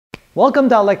Welcome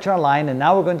to Electron Line, and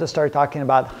now we're going to start talking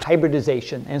about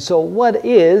hybridization. And so what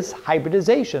is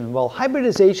hybridization? Well,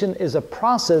 hybridization is a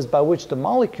process by which the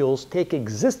molecules take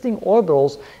existing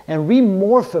orbitals and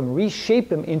remorph them, reshape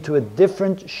them into a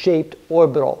different shaped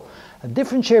orbital. A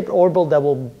different shaped orbital that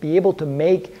will be able to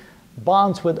make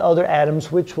bonds with other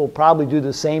atoms, which will probably do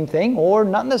the same thing, or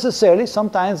not necessarily.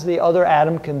 Sometimes the other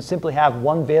atom can simply have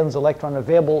one valence electron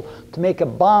available to make a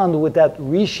bond with that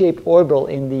reshaped orbital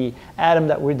in the atom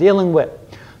that we're dealing with.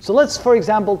 So let's, for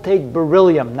example, take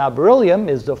beryllium. Now, beryllium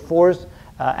is the fourth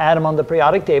atom on the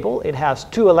periodic table. It has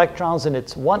 2 electrons in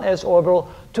its 1s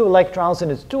orbital, 2 electrons in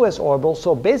its 2s orbital.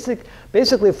 So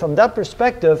basically, from that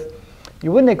perspective,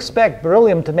 you wouldn't expect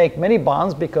beryllium to make many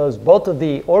bonds because both of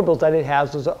the orbitals that it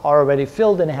has are already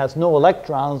filled and it has no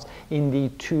electrons in the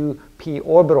 2p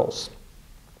orbitals.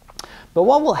 But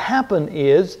what will happen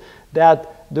is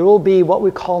that there will be what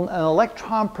we call an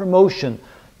electron promotion.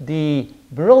 The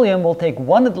beryllium will take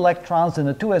one of the electrons in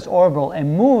the 2s orbital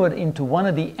and move it into one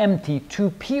of the empty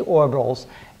 2p orbitals.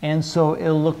 And so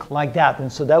it'll look like that.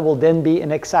 And so that will then be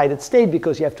an excited state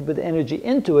because you have to put energy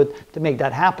into it to make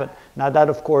that happen. Now that,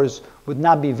 of course, would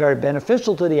not be very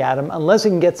beneficial to the atom unless it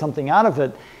can get something out of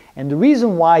it. And the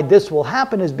reason why this will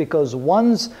happen is because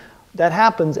once that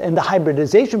happens and the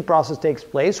hybridization process takes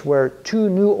place where 2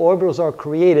 new orbitals are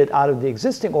created out of the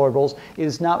existing orbitals, it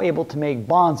is now able to make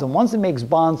bonds. And once it makes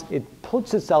bonds, it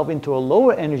puts itself into a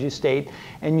lower energy state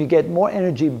and you get more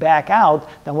energy back out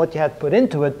than what you had put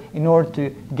into it in order to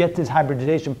get this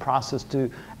hybridization process to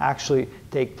actually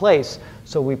take place.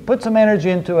 So we put some energy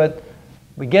into it,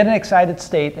 we get an excited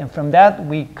state, and from that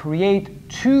we create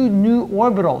 2 new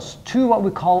orbitals, 2 what we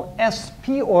call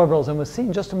sp orbitals, and we'll see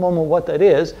in just a moment what that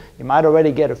is. You might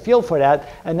already get a feel for that.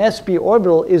 An sp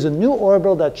orbital is a new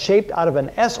orbital that's shaped out of an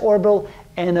s orbital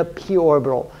and a p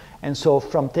orbital. And so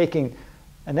from taking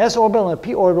an s orbital and a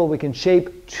p orbital, we can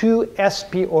shape 2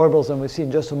 sp orbitals, and we'll see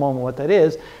in just a moment what that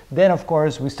is. Then, of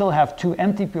course, we still have 2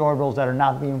 empty p orbitals that are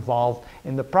not being involved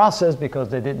in the process because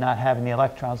they did not have any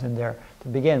electrons in there to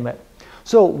begin with.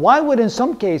 So why would in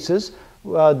some cases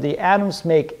the atoms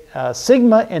make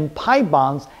sigma and pi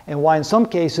bonds, and why in some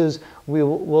cases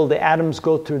will the atoms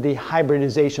go through the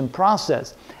hybridization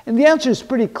process? And the answer is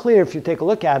pretty clear if you take a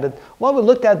look at it. What we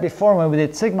looked at before when we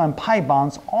did sigma and pi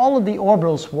bonds, all of the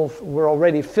orbitals were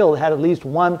already filled, had at least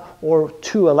 1 or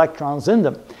 2 electrons in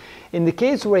them. In the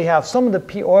case where you have some of the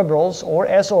p orbitals or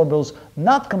s orbitals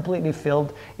not completely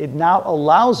filled, it now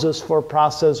allows us for a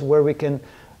process where we can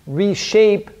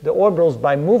reshape the orbitals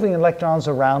by moving electrons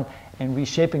around and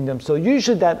reshaping them. So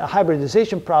usually that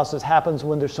hybridization process happens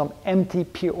when there's some empty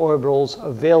p orbitals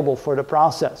available for the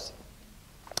process.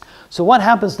 So what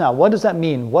happens now? What does that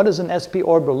mean? What does an sp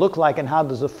orbital look like and how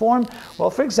does it form? Well,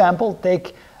 for example,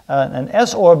 take an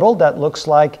s orbital that looks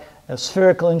like a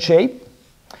spherical in shape,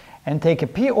 and take a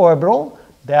p orbital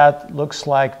that looks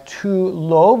like 2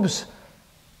 lobes.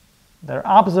 They're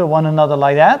opposite of one another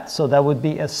like that, so that would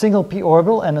be a single p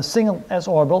orbital and a single s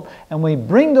orbital, and when we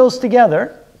bring those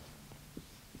together,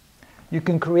 you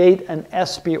can create an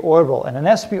sp orbital, and an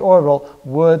sp orbital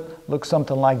would look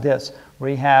something like this, where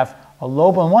you have a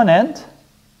lobe on one end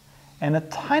and a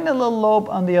tiny little lobe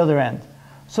on the other end.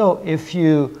 So if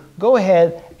you go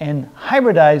ahead and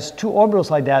hybridize 2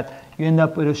 orbitals like that, you end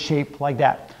up with a shape like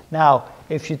that. Now,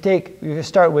 if you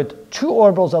start with 2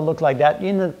 orbitals that look like that, you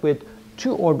end up with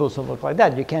 2 orbitals that look like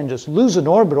that. You can't just lose an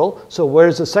orbital. So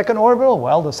where's the second orbital?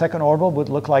 Well, the second orbital would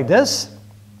look like this,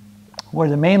 where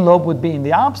the main lobe would be in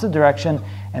the opposite direction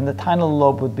and the tiny little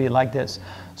lobe would be like this.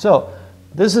 So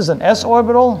this is an s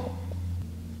orbital.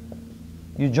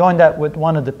 You join that with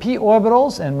one of the p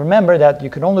orbitals, and remember that you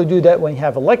can only do that when you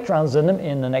have electrons in them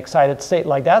in an excited state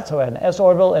like that. So I had an s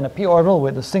orbital and a p orbital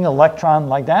with a single electron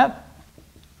like that,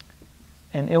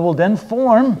 and it will then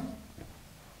form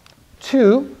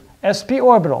 2 sp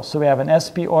orbitals. So we have an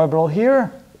sp orbital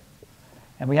here,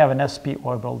 and we have an sp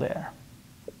orbital there.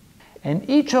 And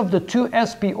each of the 2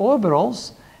 sp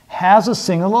orbitals has a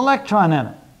single electron in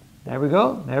it. There we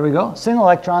go, there we go, single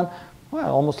electron.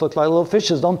 Well, almost look like little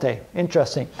fishes, don't they?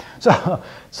 Interesting.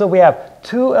 So we have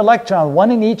 2 electrons,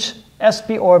 1 in each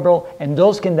sp orbital, and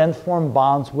those can then form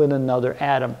bonds with another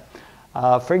atom.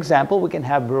 For example, we can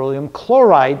have beryllium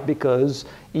chloride because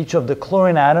each of the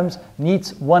chlorine atoms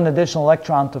needs 1 additional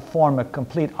electron to form a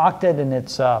complete octet in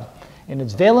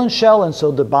its valence shell, and so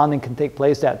the bonding can take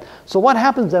place that. So what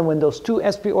happens then when those 2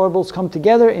 sp orbitals come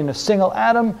together in a single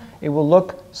atom? It will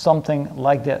look something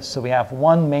like this. So we have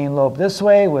 1 main lobe this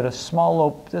way with a small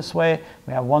lobe this way.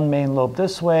 We have 1 main lobe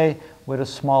this way with a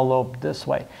small lobe this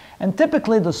way. And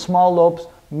typically the small lobes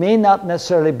may not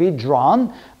necessarily be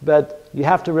drawn, but you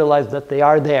have to realize that they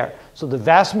are there. So the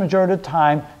vast majority of the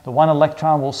time, the one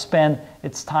electron will spend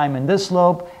its time in this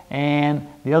lobe, and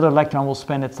the other electron will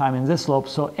spend its time in this lobe.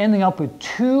 So ending up with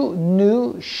two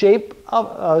new shaped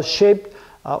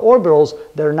orbitals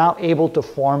that are now able to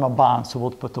form a bond. So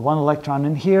we'll put the one electron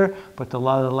in here, put the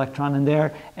other electron in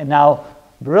there, and now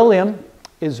beryllium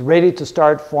is ready to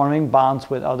start forming bonds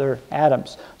with other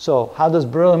atoms. So how does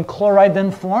beryllium chloride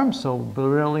then form? So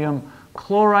beryllium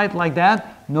chloride like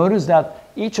that. Notice that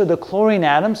each of the chlorine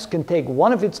atoms can take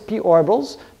one of its p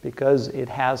orbitals because it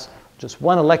has just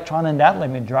one electron in that. Let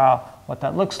me draw what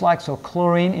that looks like. So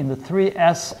chlorine in the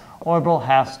 3s orbital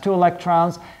has 2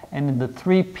 electrons, and in the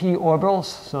 3p orbitals,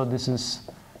 so this is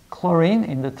chlorine,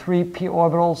 in the 3p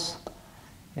orbitals,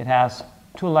 it has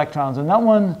 2 electrons in that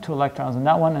one, 2 electrons in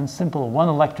that one, and simple 1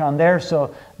 electron there.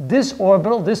 So this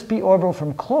orbital, this p orbital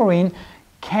from chlorine,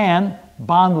 can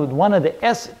bond with one of the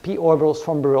sp orbitals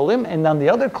from beryllium, and then the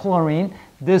other chlorine,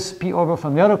 this p orbital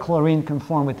from the other chlorine can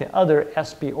form with the other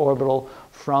sp orbital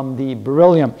from the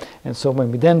beryllium. And so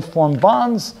when we then form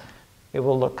bonds, it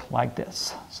will look like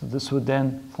this. So this would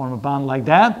then form a bond like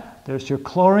that. There's your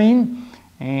chlorine,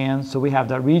 and so we have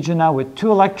that region now with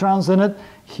 2 electrons in it.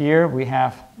 Here we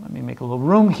have, let me make a little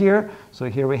room here. So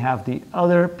here we have the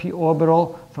other p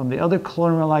orbital from the other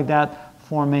chlorine like that,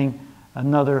 forming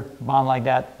another bond like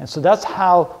that. And so that's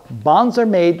how bonds are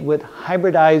made with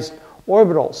hybridized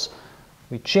orbitals.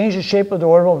 We change the shape of the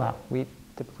orbital. Now, we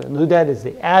typically do that as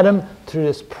the atom through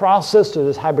this process, through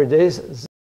this hybridization.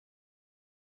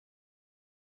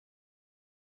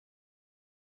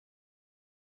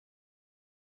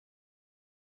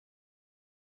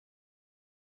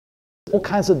 All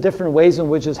kinds of different ways in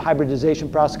which this hybridization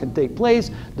process can take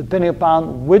place, depending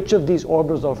upon which of these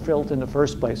orbitals are filled in the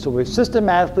first place. So we're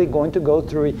systematically going to go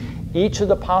through each of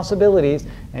the possibilities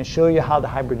and show you how the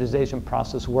hybridization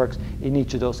process works in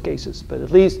each of those cases. But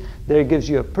at least there gives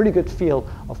you a pretty good feel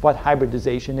of what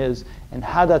hybridization is and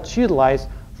how that's utilized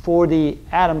for the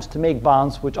atoms to make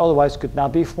bonds which otherwise could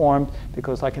not be formed,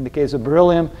 because like in the case of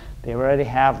beryllium, they already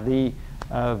have the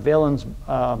valence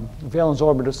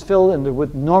orbitals filled, and there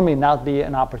would normally not be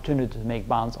an opportunity to make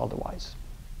bonds otherwise.